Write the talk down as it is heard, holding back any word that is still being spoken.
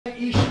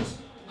Issues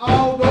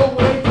all the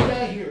way to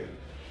get here,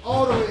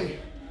 all the way.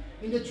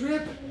 In the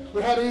trip,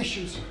 we had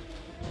issues.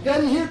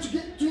 Getting here to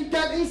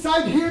get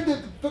inside here,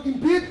 the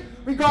fucking pit,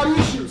 we got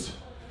issues.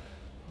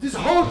 This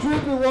whole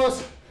trip it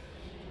was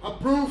a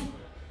proof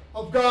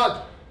of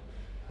God.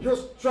 He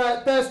was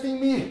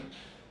testing me,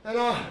 and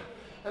I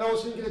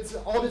was thinking it's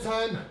all the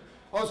time.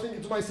 I was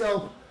thinking to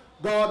myself,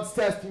 God is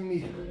testing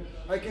me.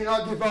 I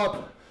cannot give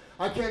up.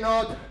 I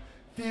cannot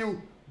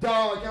feel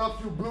down. I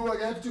cannot feel blue.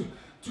 I have to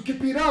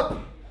keep it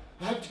up.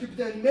 I have to keep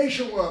the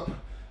animation up.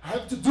 I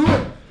have to do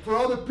it for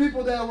other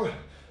people that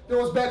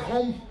was back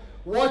home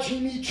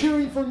watching me,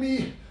 cheering for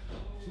me.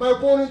 My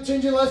opponent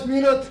changing last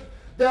minute.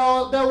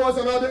 That was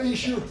another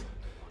issue.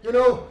 You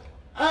know,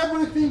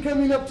 everything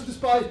coming up to this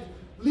fight,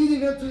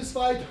 leading up to this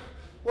fight,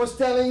 was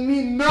telling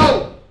me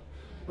no.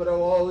 But I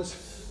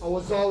was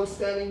always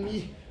telling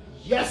me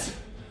yes.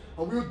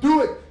 I will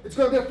do it. It's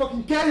gonna be a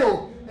fucking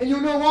KO. And you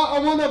know what? I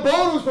want a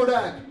bonus for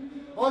that.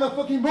 I want a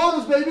fucking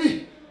bonus,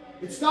 baby.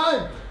 It's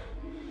time.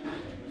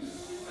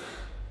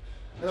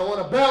 And I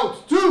want a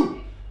belt too.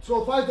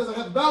 205 doesn't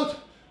have a belt.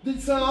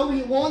 Did Sam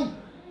Alvey won?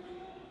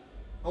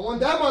 I want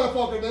that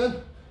motherfucker,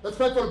 man. Let's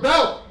fight for the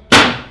belt.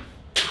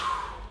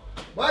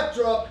 Mic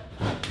drop.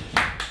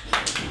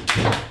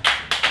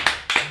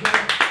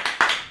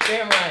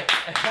 Damn right.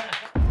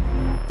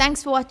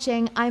 Thanks for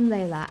watching. I'm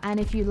Layla, and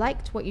if you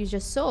liked what you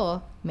just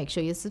saw, make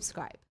sure you subscribe.